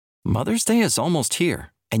Mother's Day is almost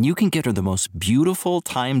here, and you can get her the most beautiful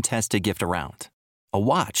time-tested gift around. A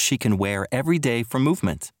watch she can wear every day from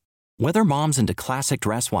Movement. Whether mom's into classic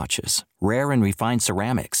dress watches, rare and refined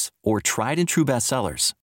ceramics, or tried and true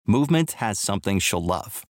bestsellers, Movement has something she'll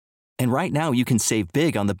love. And right now you can save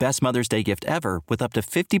big on the best Mother's Day gift ever with up to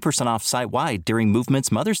 50% off site-wide during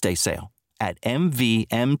Movement's Mother's Day sale at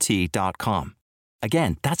MVMT.com.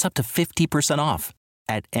 Again, that's up to 50% off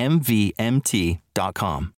at MVMT.com.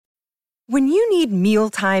 When you need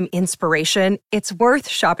mealtime inspiration, it's worth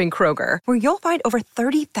shopping Kroger, where you'll find over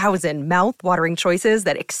 30,000 mouth-watering choices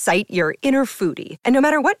that excite your inner foodie. And no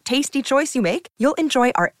matter what tasty choice you make, you'll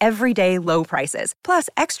enjoy our everyday low prices, plus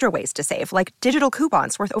extra ways to save, like digital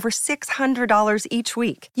coupons worth over $600 each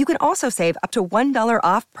week. You can also save up to $1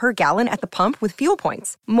 off per gallon at the pump with fuel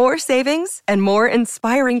points. More savings and more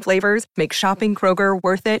inspiring flavors make shopping Kroger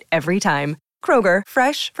worth it every time. Kroger,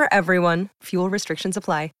 fresh for everyone. Fuel restrictions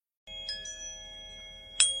apply.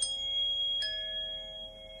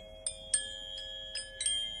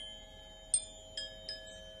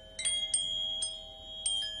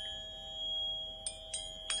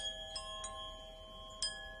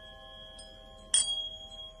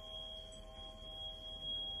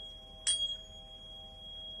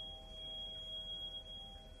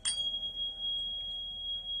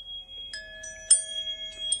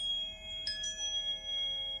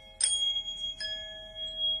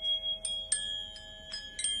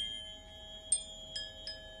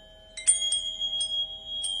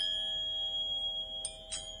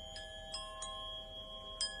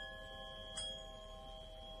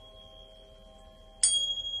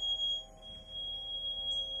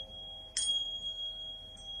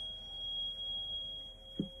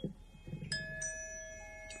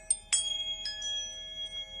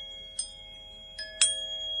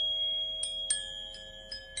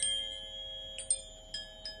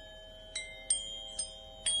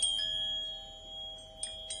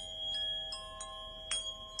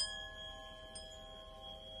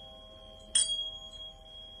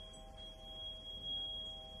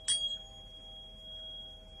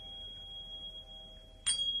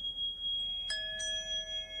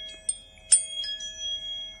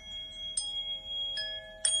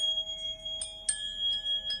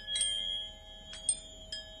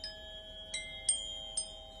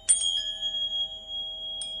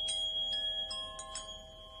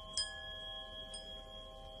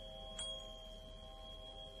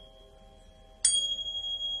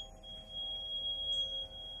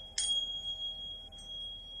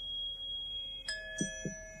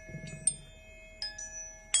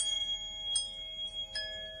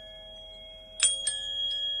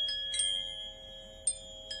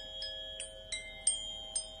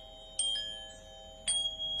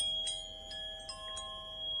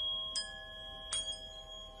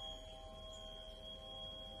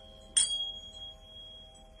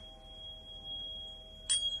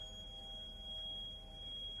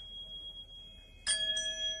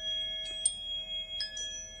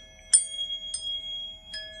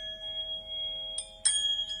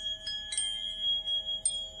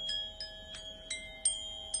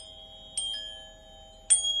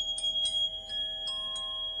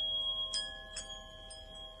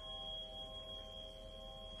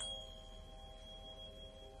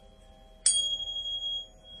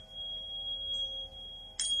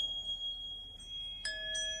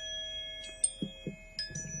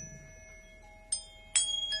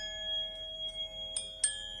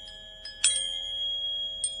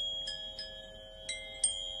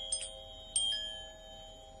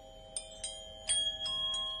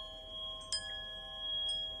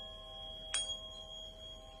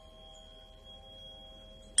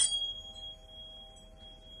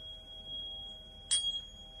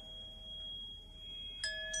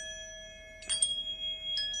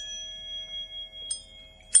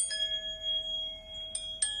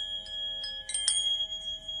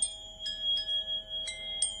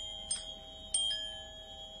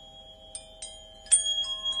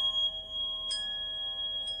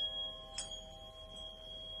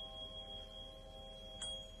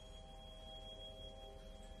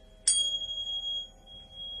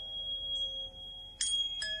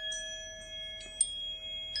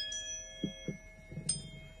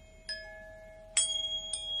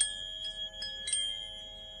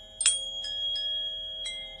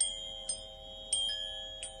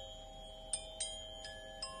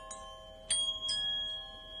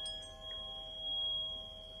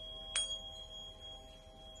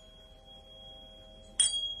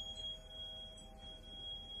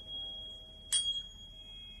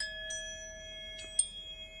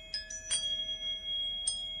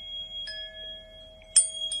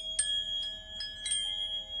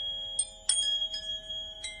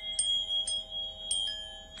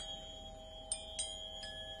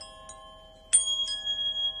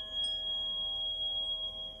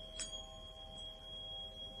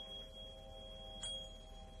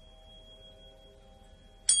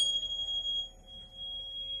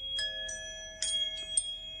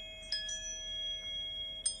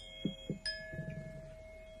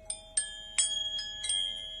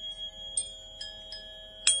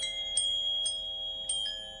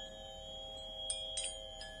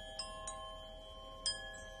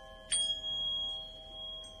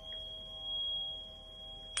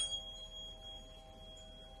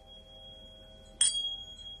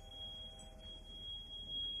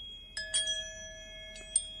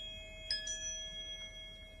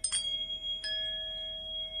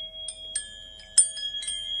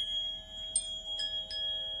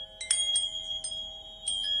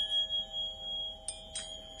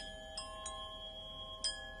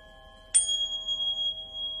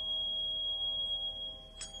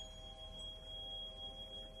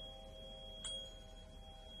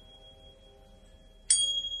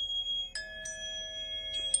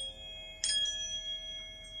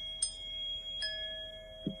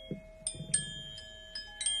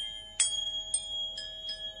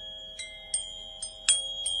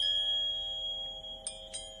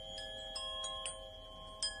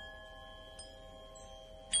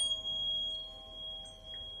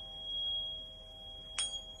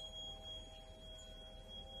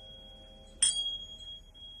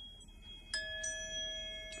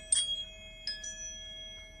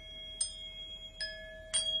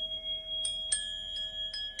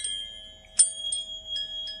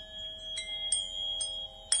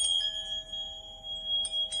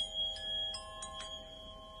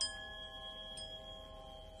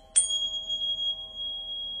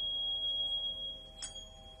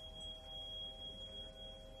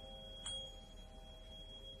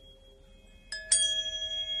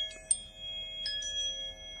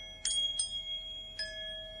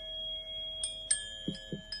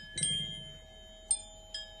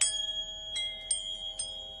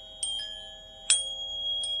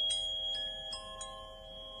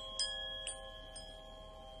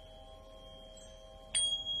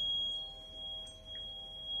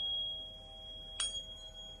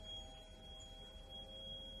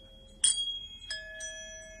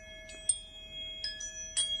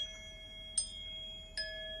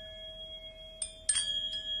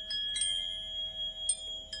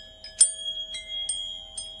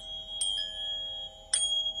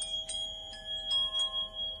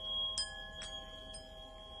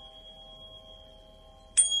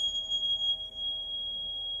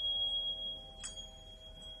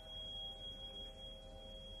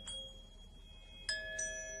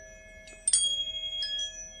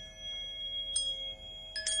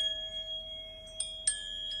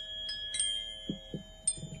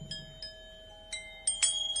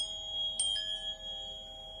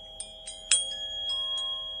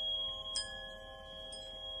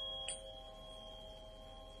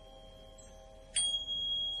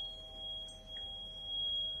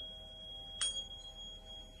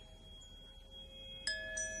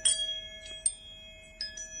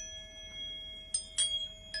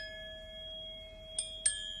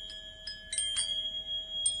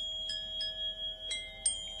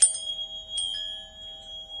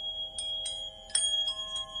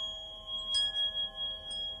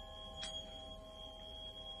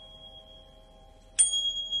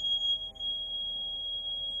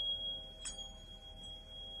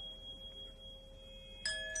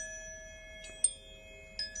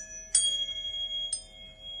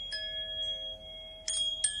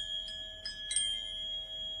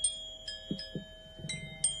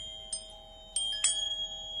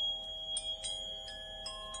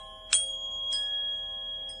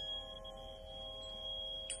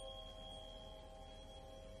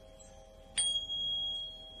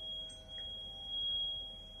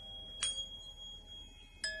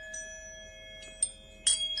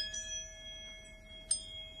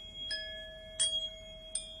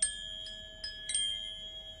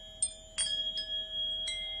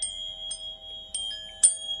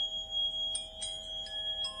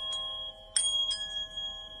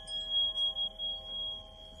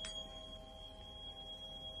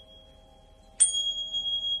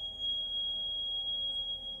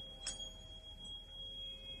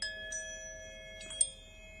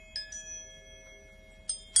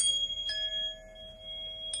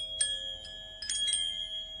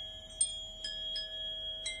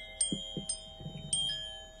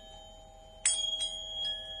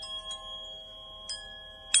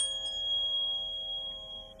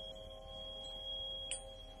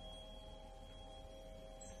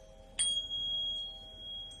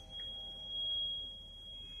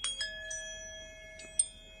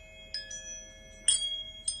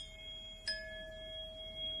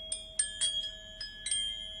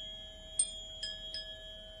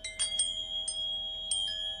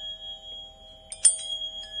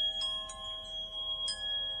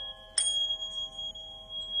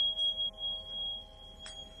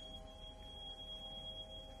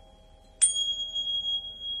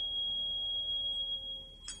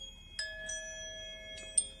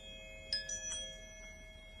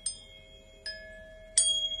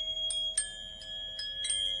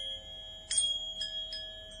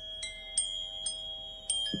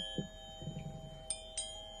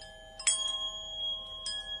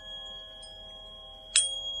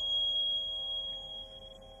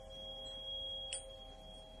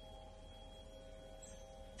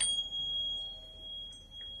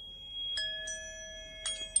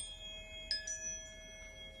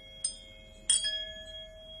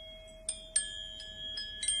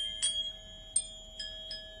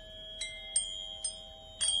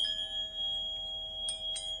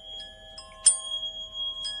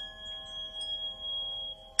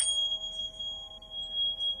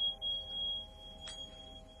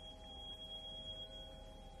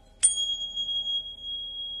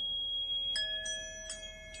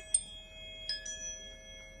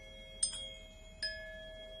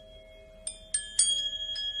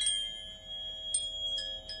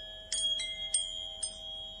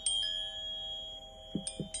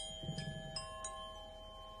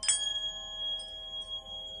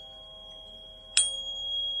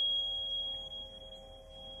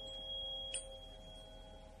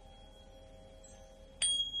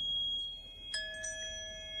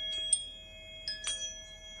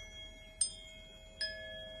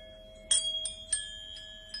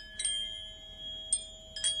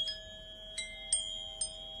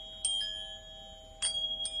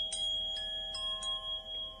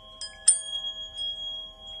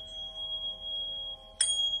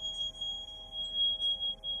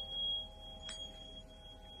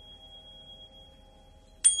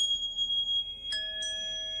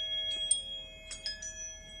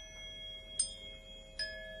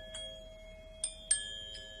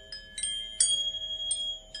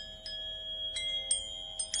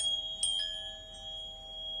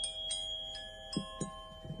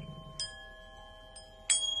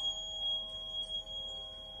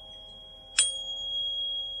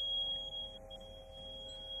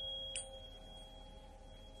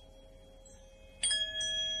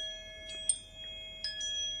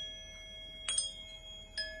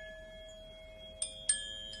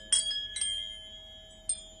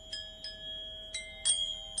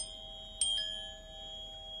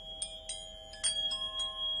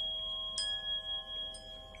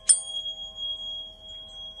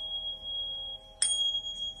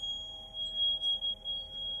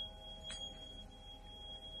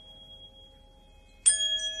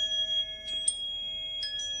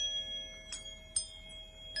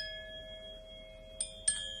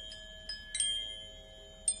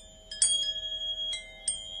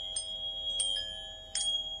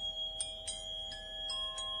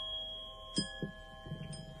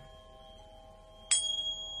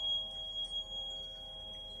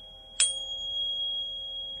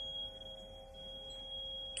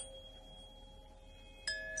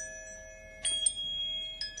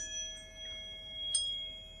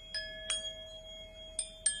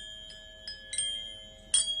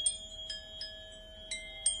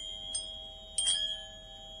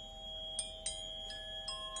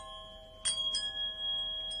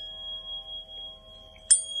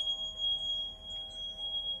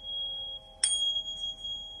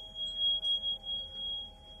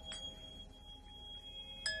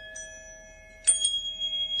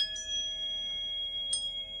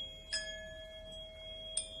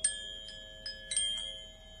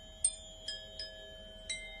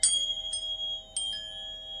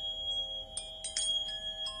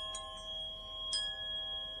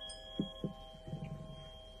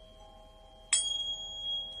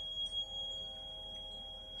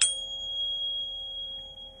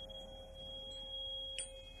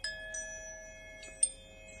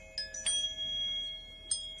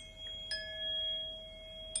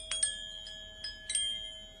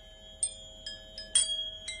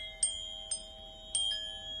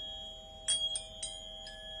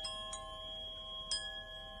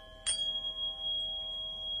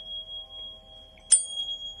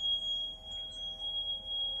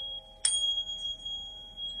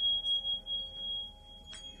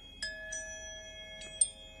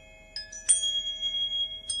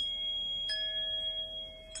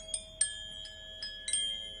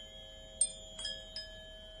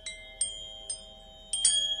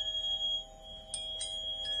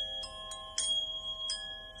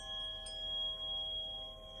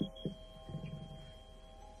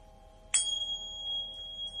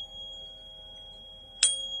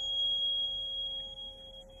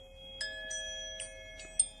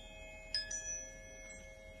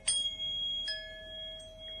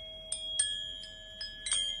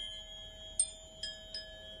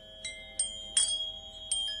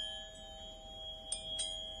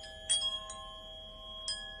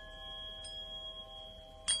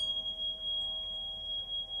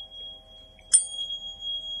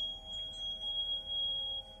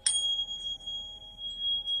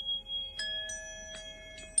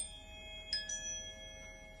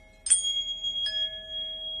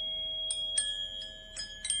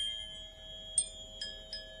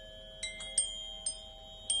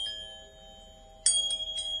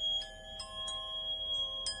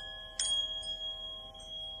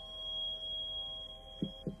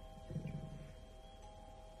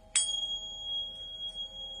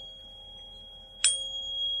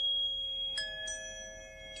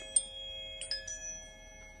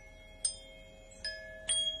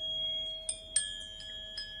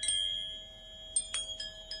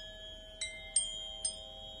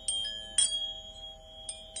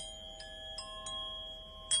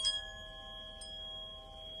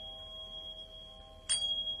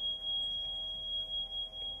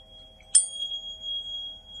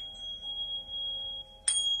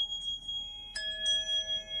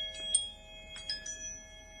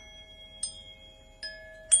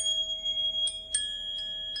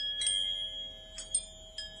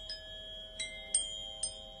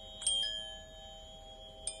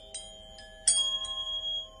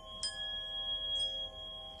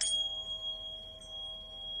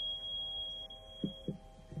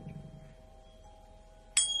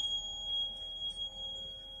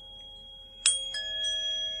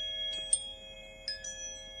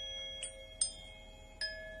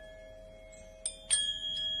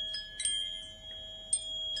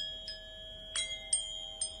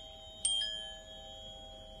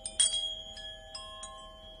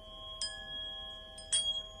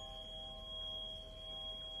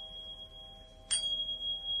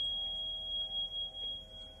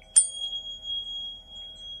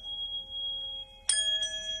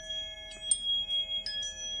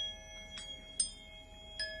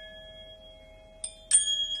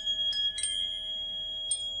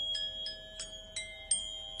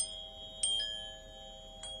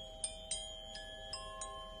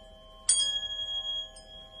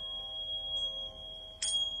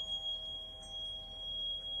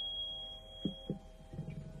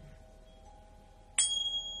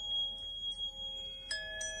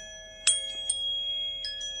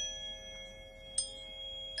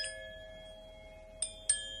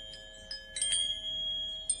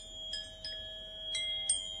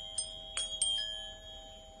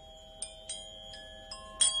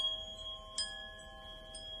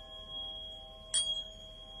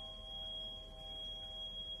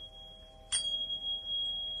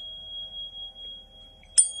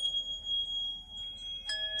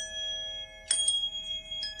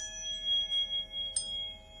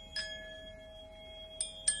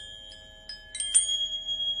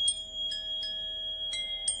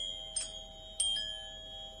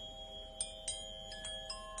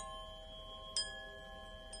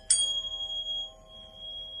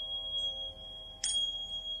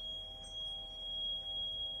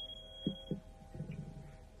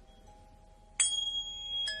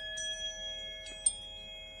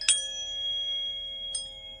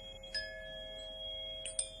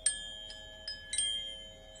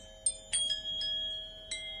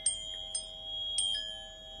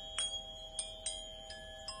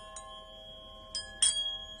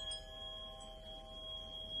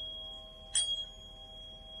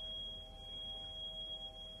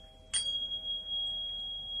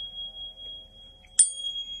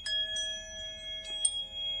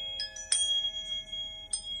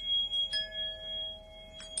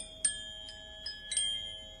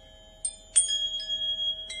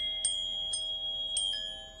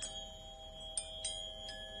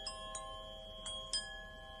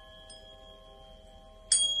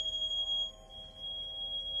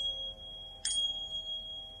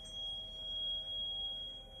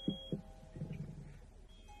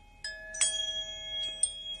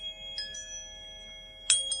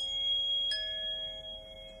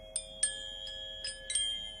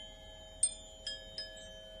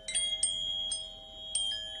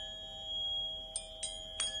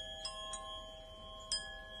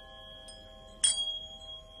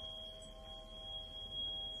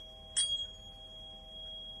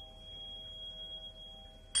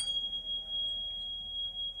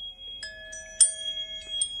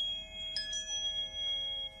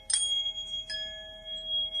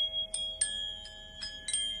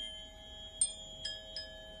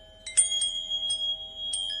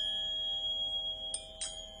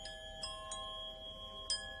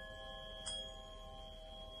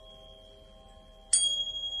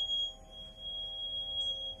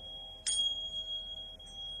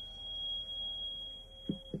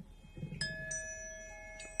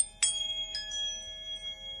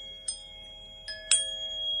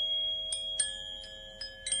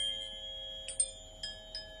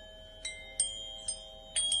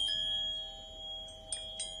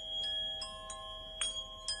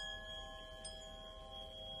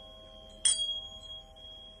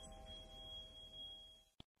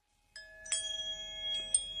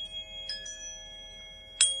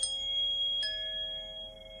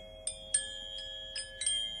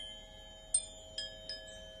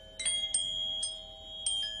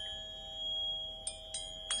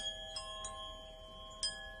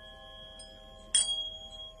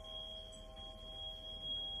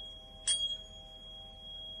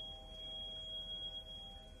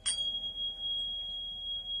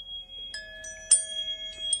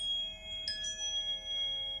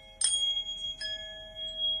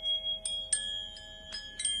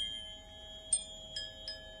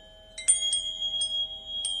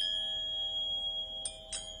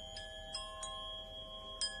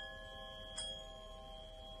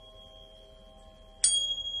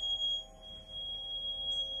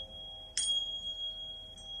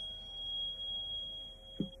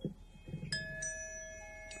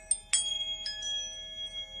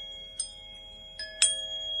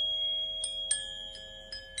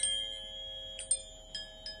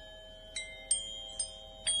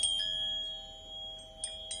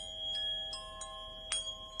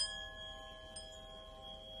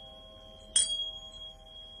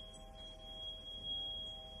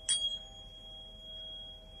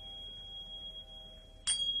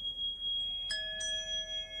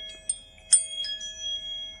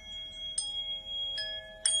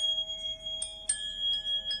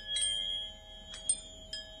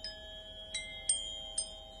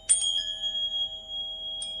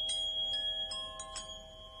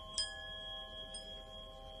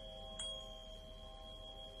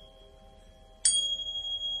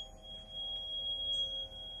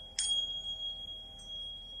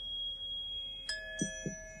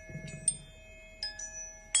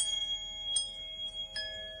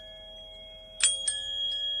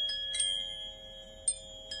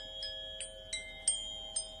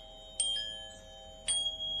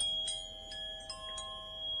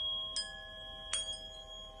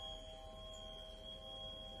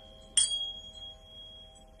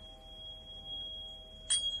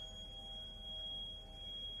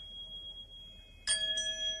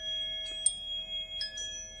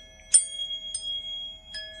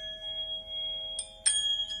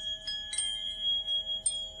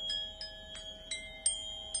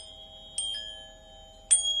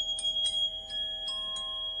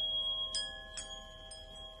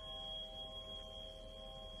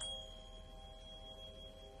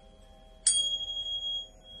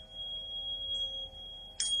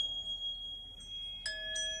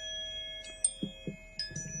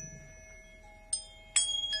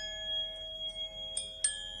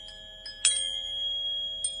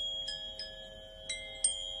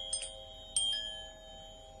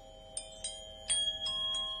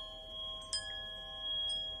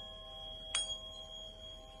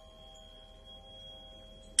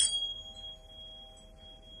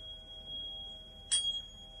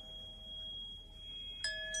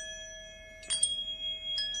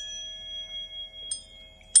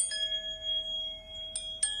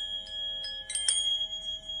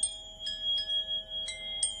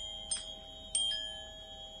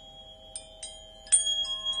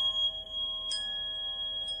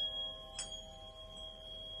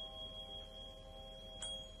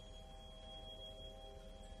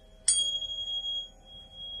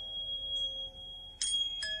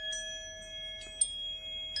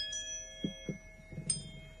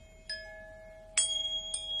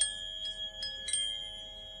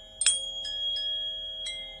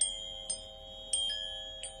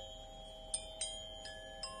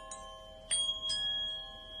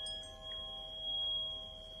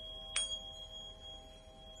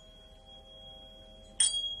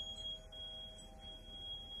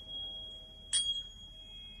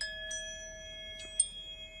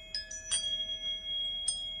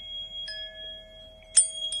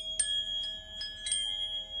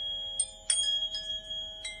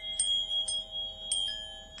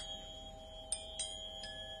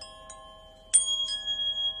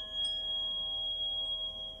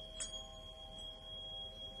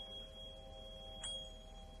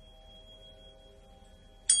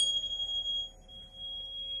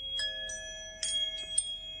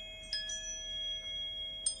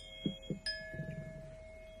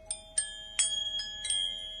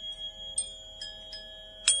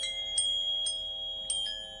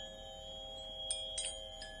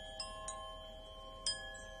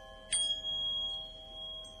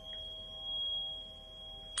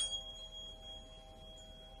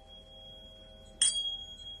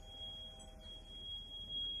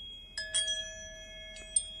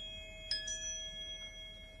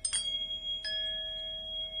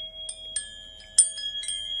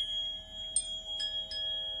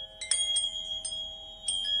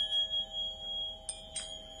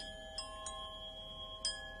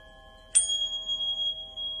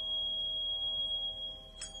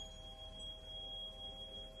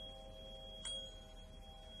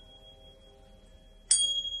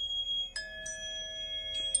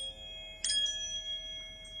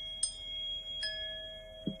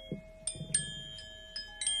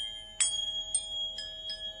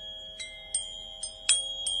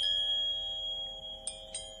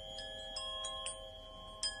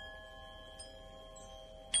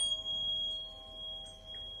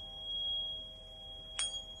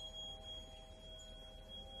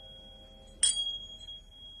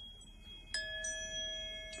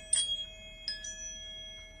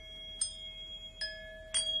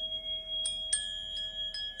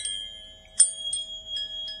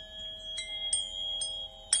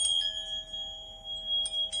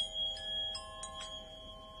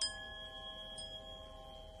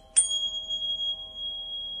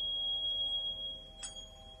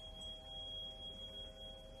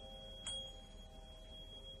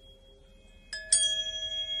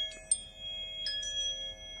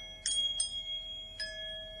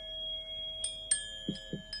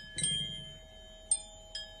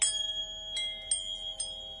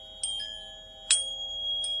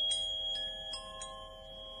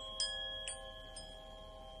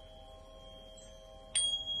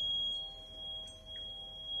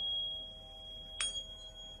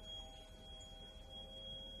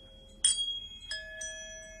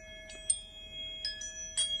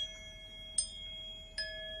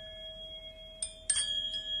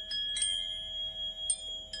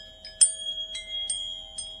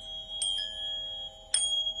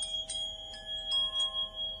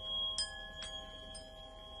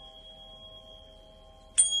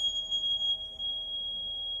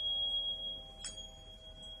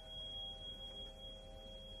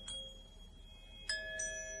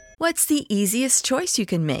 What's the easiest choice you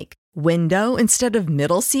can make? Window instead of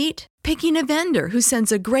middle seat? Picking a vendor who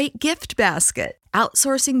sends a great gift basket?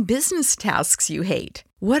 Outsourcing business tasks you hate?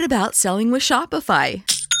 What about selling with Shopify?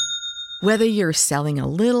 Whether you're selling a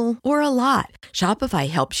little or a lot, Shopify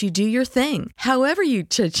helps you do your thing, however you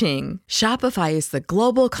cha-ching. Shopify is the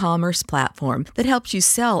global commerce platform that helps you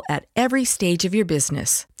sell at every stage of your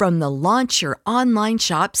business. From the launch your online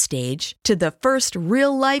shop stage to the first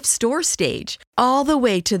real-life store stage, all the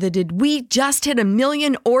way to the did we just hit a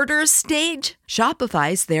million orders stage.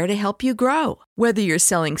 Shopify's there to help you grow. Whether you're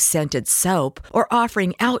selling scented soap or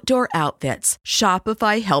offering outdoor outfits,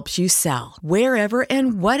 Shopify helps you sell. Wherever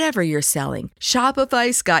and whatever you're selling,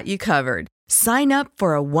 Shopify's got you covered. Sign up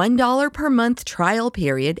for a $1 per month trial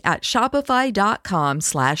period at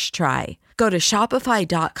shopify.com/try. Go to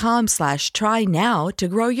shopify.com/try now to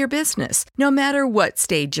grow your business, no matter what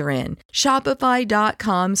stage you're in.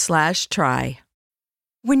 Shopify.com/try.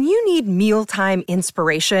 When you need mealtime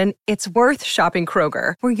inspiration, it's worth shopping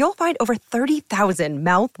Kroger, where you'll find over 30,000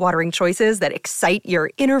 mouth-watering choices that excite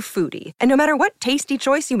your inner foodie. And no matter what tasty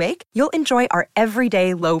choice you make, you'll enjoy our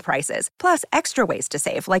everyday low prices, plus extra ways to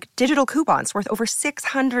save, like digital coupons worth over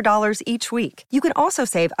 $600 each week. You can also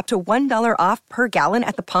save up to $1 off per gallon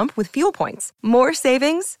at the pump with fuel points. More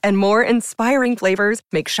savings and more inspiring flavors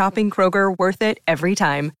make shopping Kroger worth it every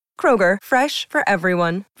time. Kroger, fresh for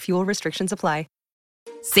everyone. Fuel restrictions apply.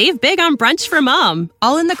 Save big on brunch for mom,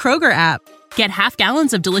 all in the Kroger app. Get half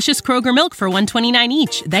gallons of delicious Kroger milk for $1.29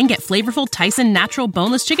 each. Then get flavorful Tyson natural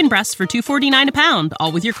boneless chicken breasts for $2.49 a pound,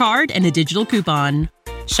 all with your card and a digital coupon.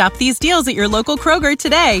 Shop these deals at your local Kroger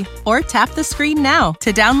today, or tap the screen now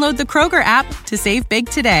to download the Kroger app to save big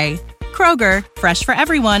today. Kroger, fresh for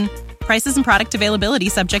everyone. Prices and product availability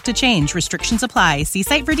subject to change. Restrictions apply. See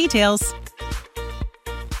site for details.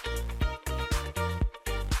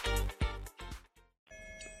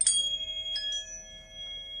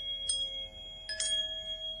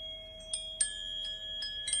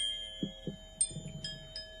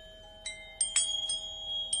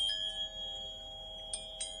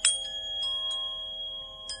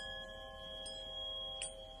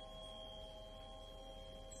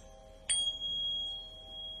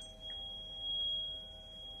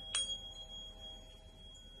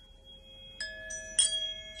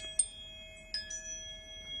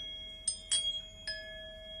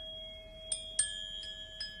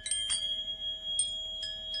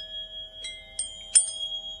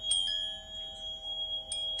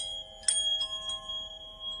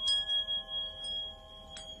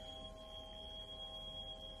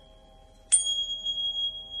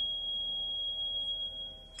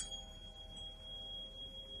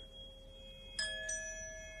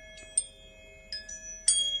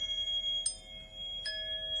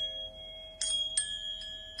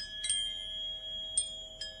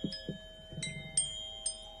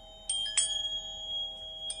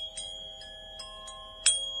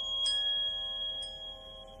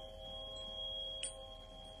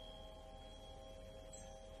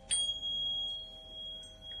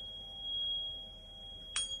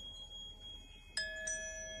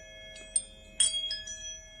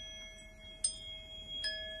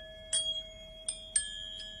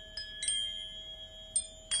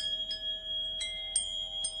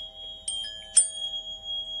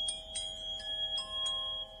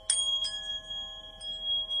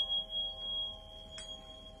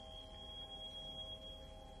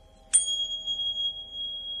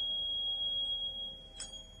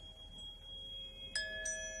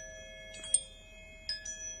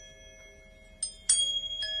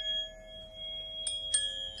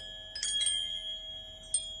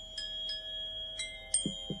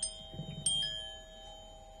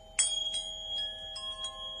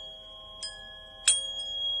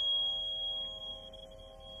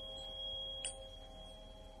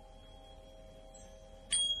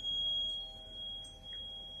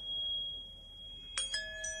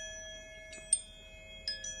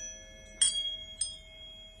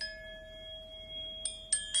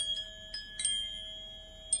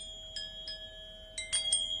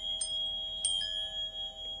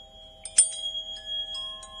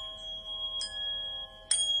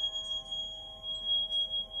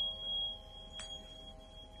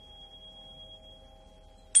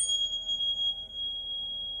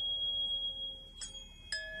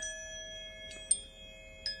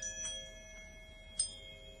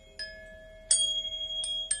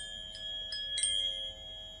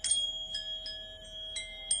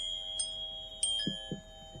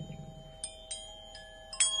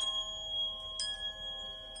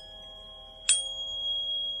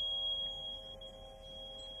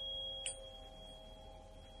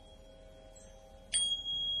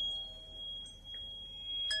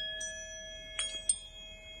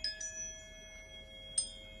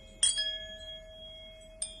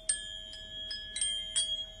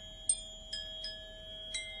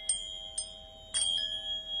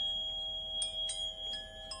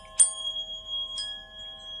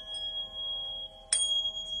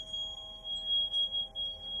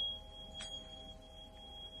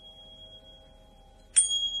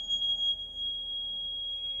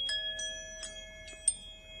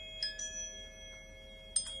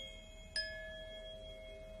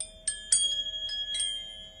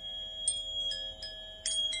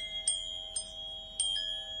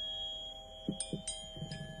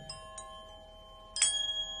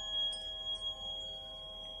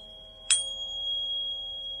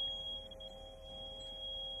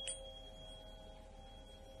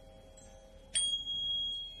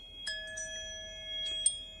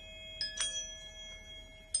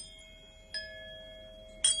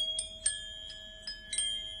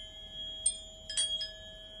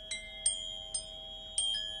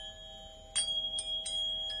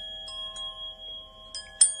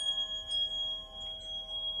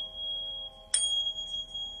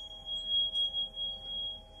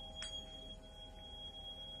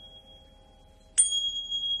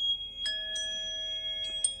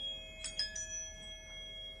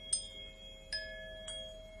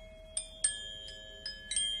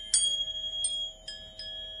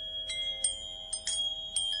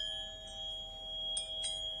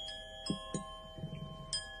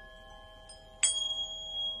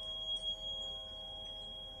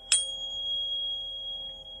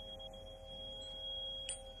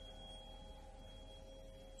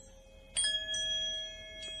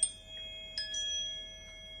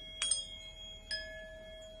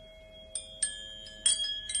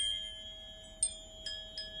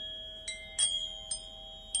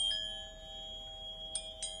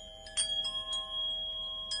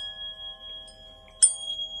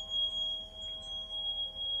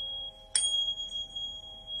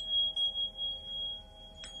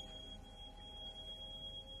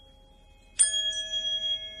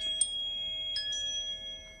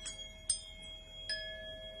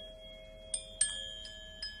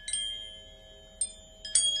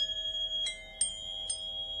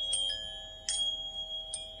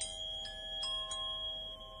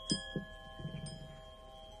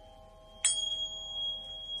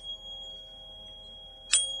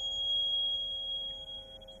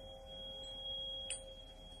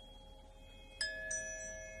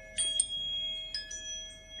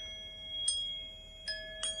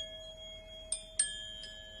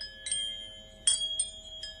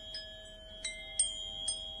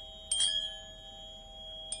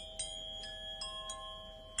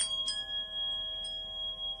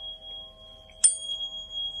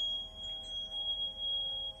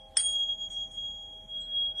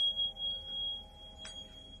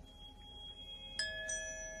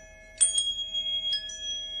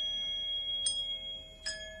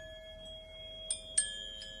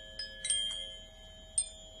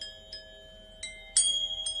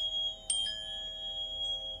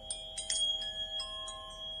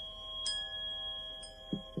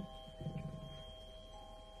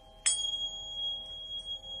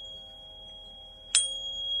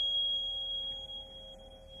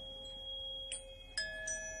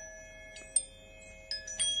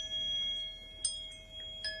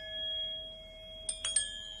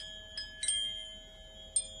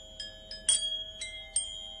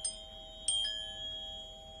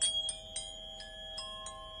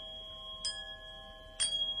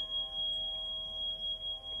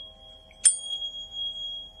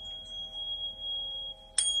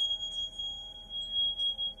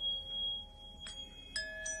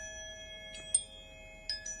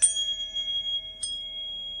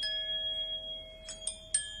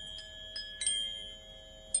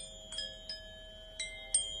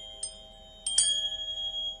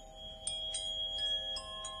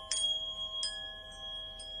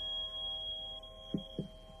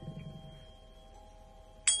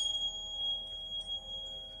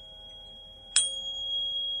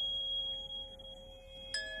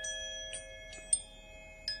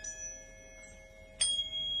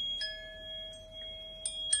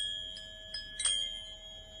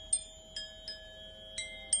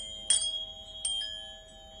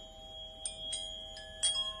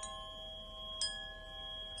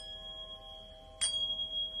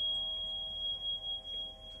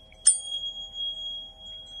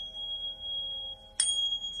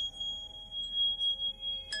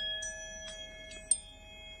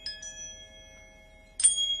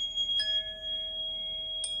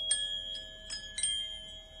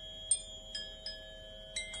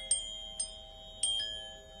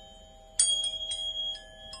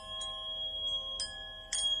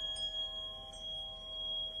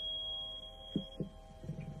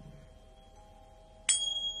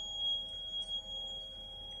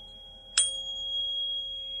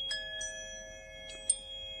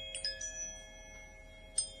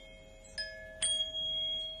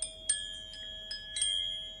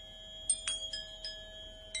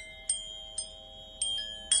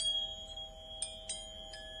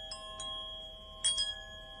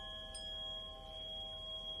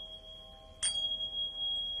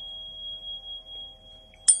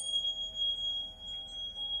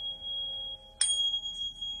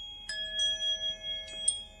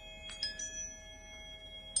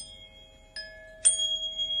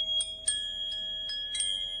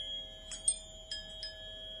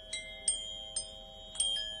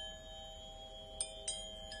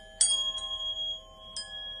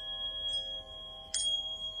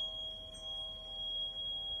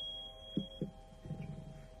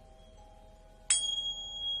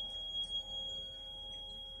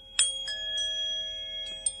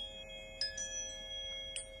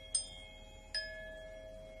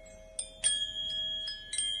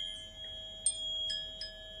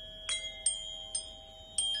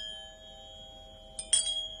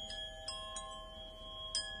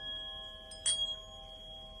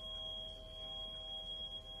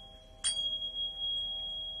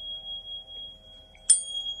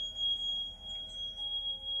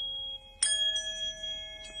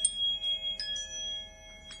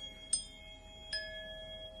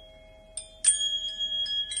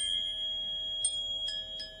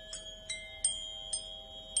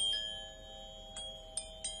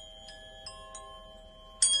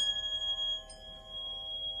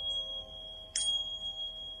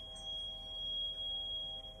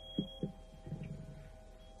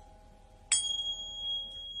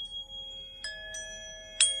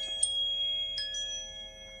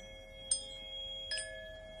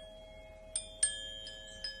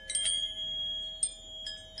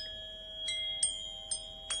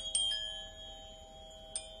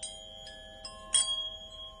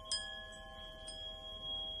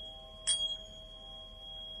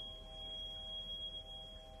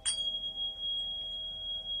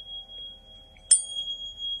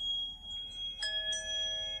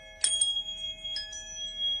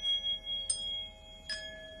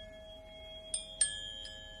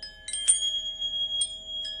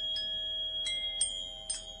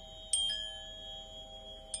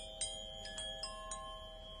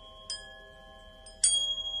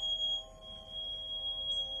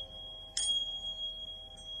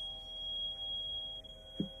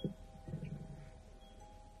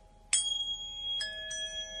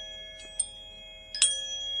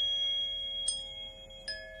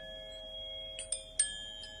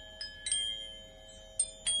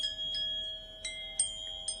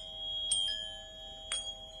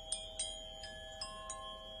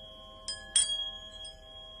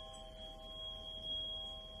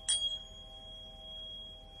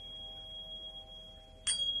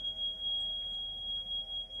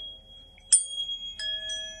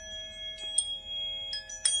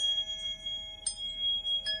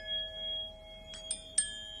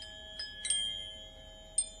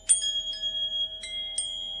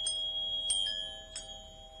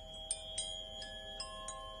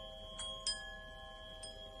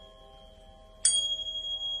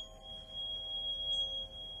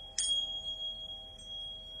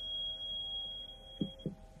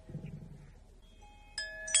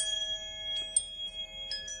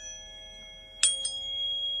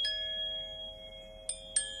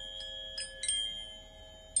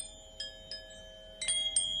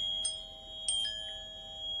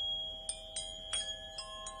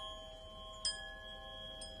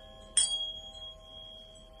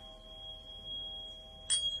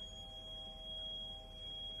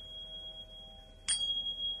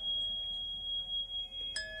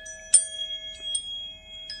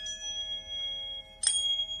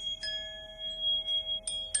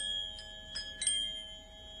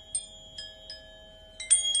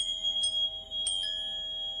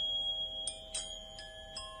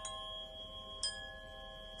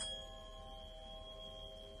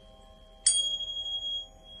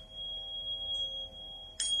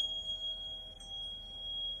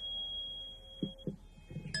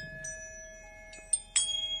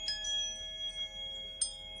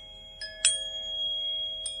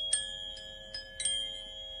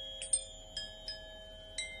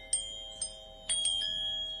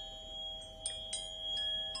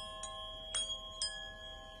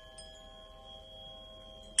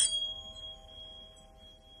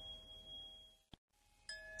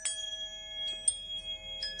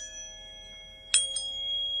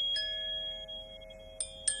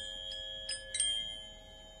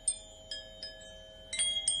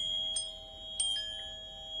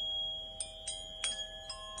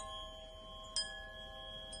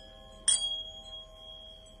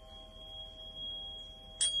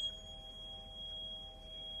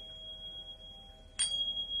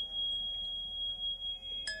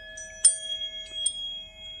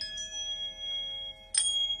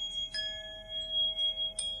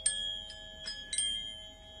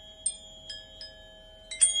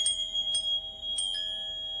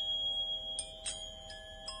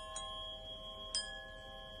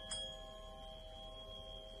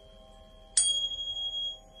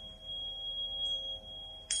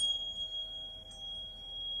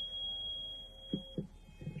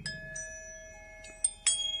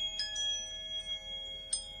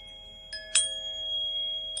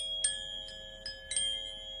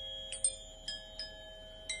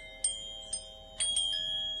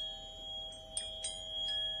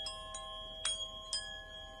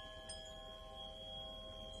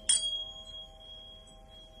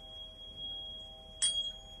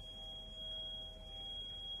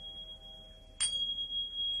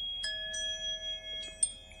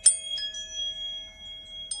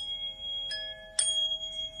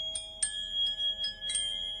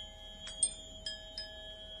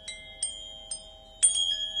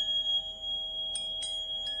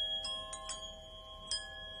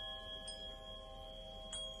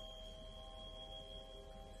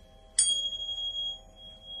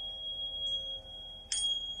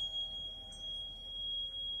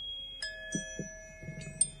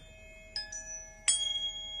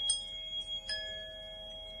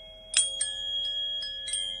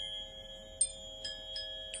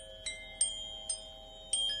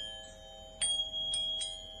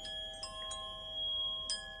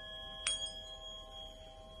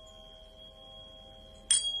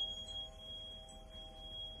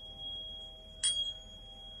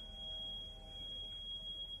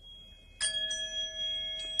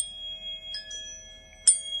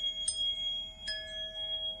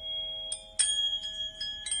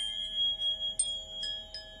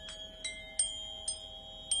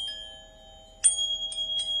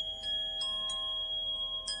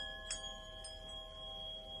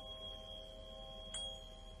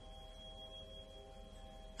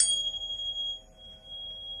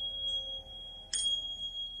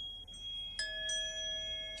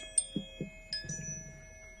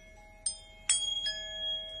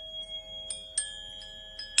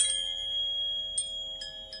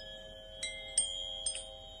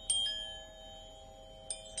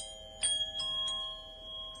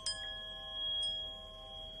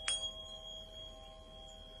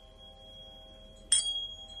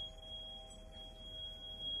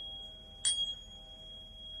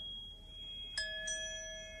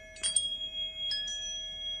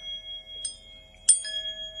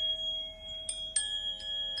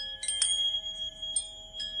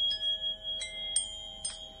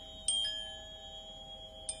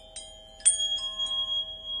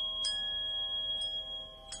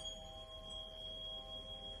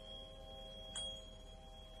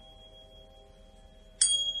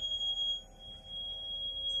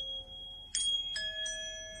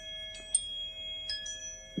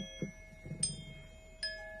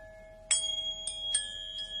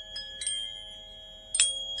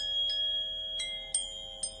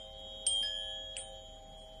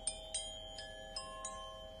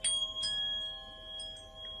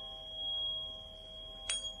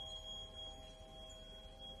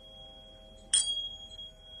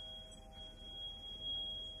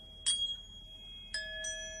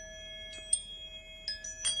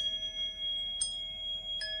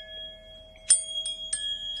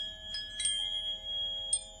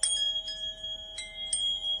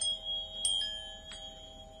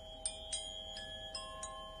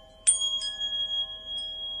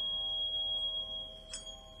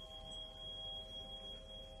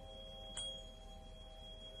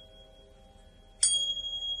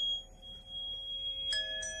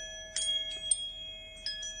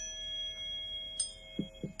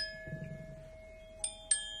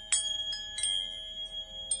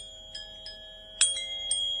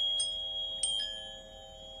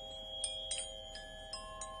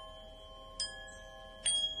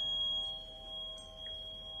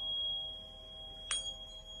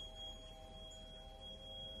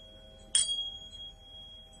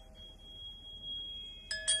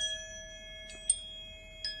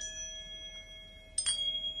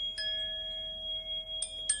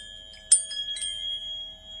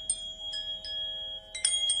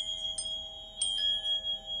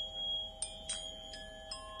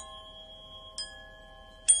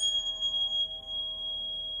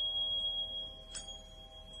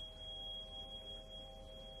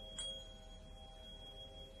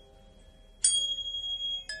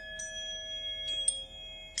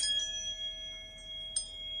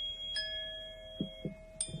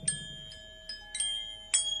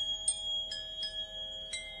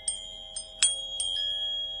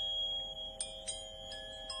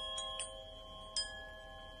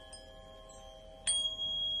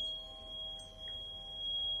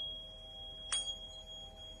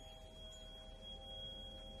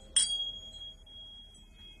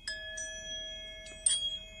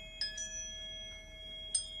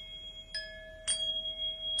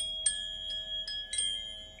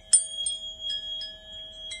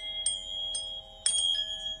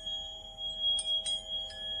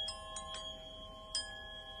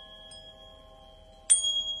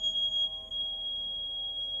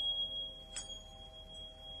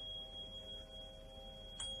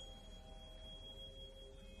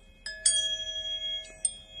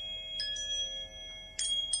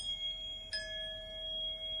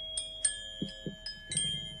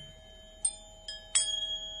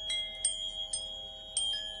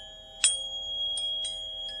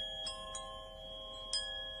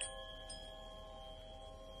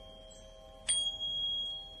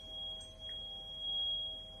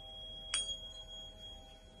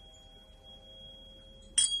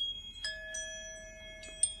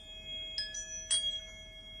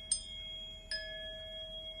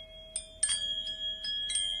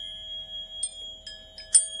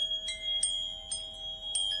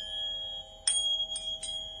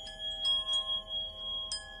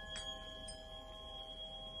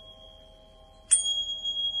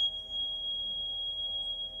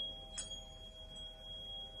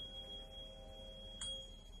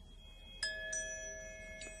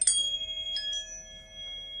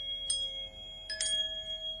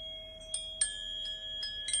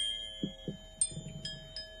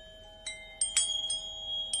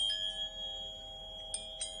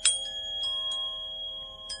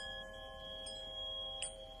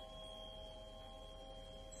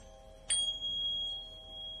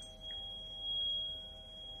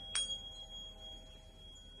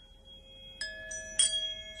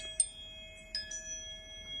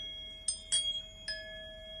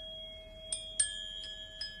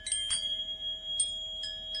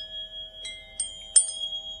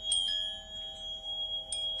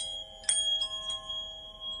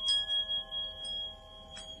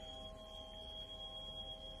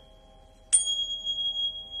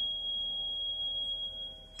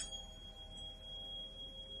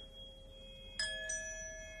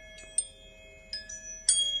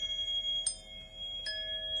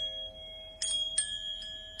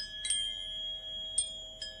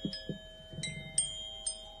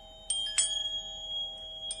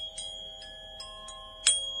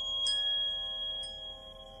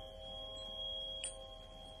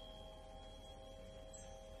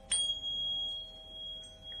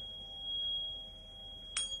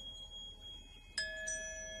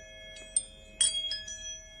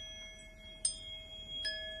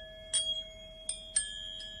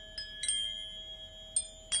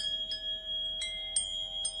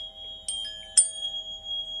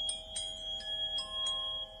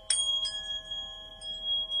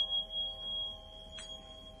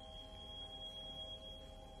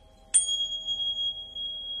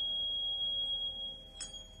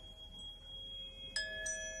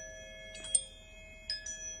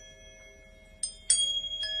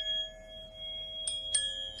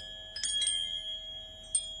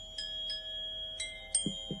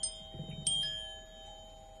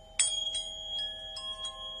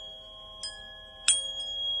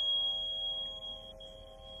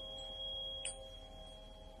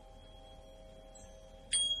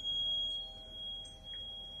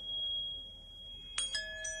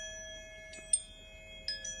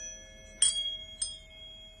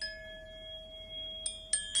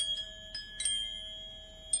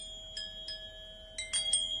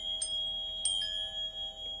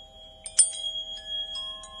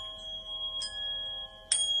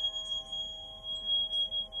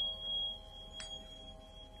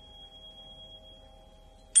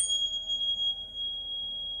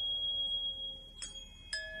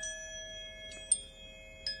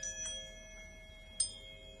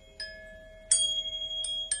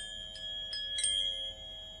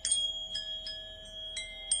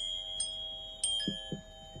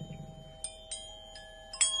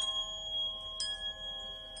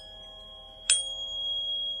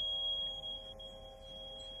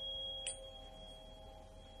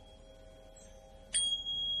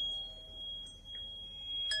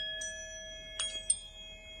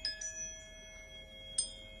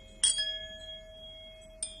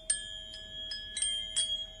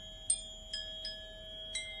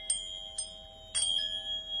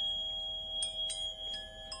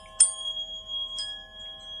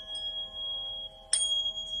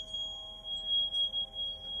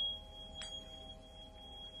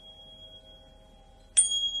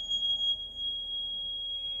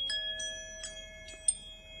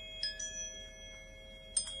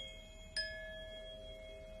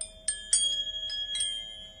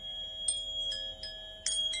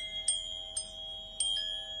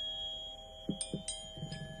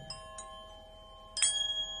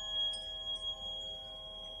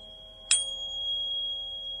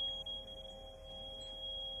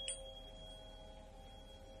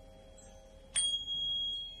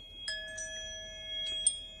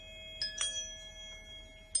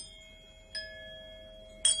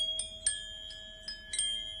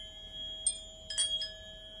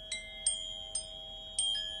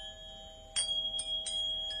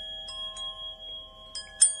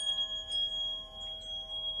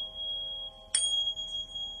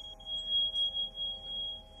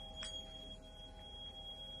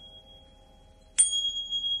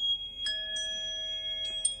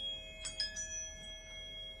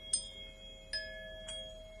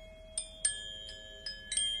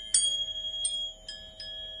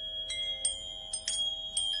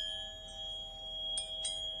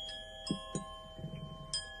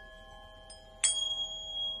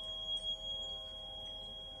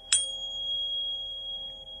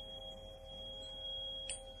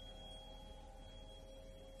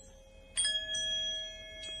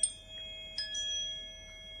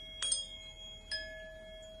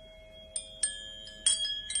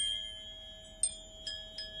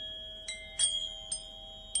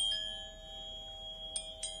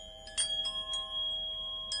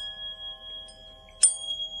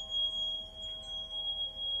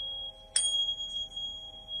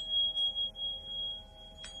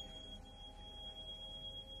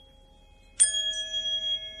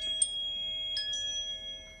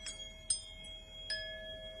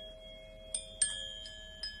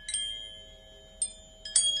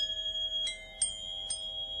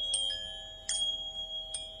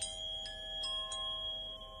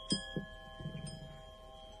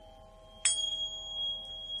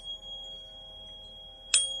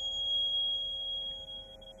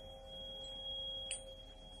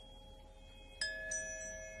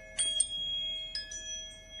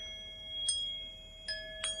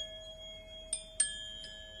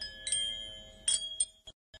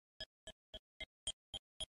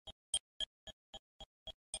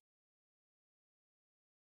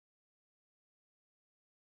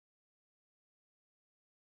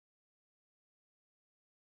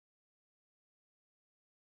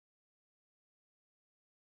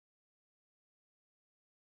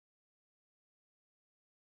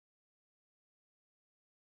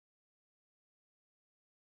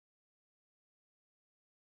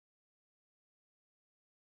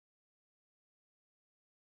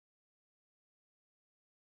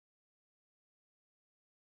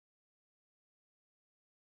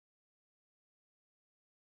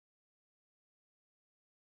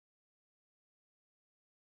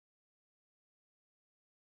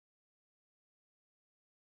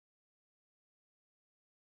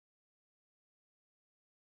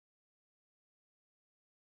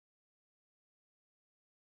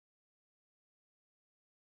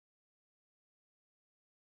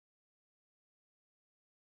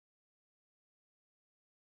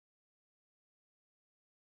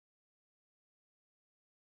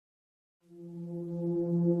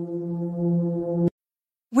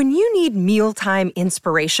 When you need mealtime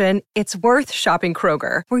inspiration, it's worth shopping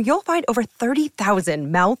Kroger, where you'll find over 30,000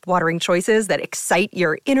 mouth-watering choices that excite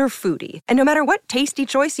your inner foodie. And no matter what tasty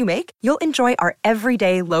choice you make, you'll enjoy our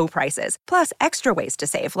everyday low prices, plus extra ways to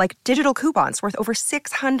save, like digital coupons worth over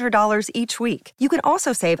 $600 each week. You can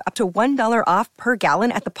also save up to $1 off per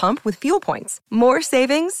gallon at the pump with fuel points. More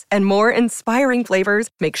savings and more inspiring flavors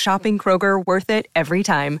make shopping Kroger worth it every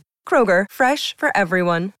time. Kroger, fresh for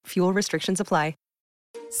everyone. Fuel restrictions apply.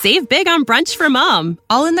 Save big on brunch for mom,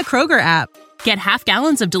 all in the Kroger app. Get half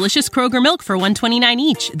gallons of delicious Kroger milk for $1.29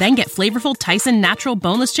 each. Then get flavorful Tyson natural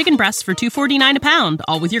boneless chicken breasts for $2.49 a pound,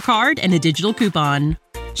 all with your card and a digital coupon.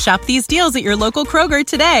 Shop these deals at your local Kroger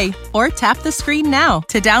today, or tap the screen now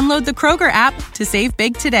to download the Kroger app to save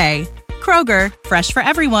big today. Kroger, fresh for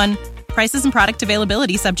everyone. Prices and product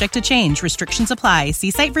availability subject to change. Restrictions apply.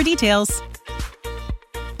 See site for details.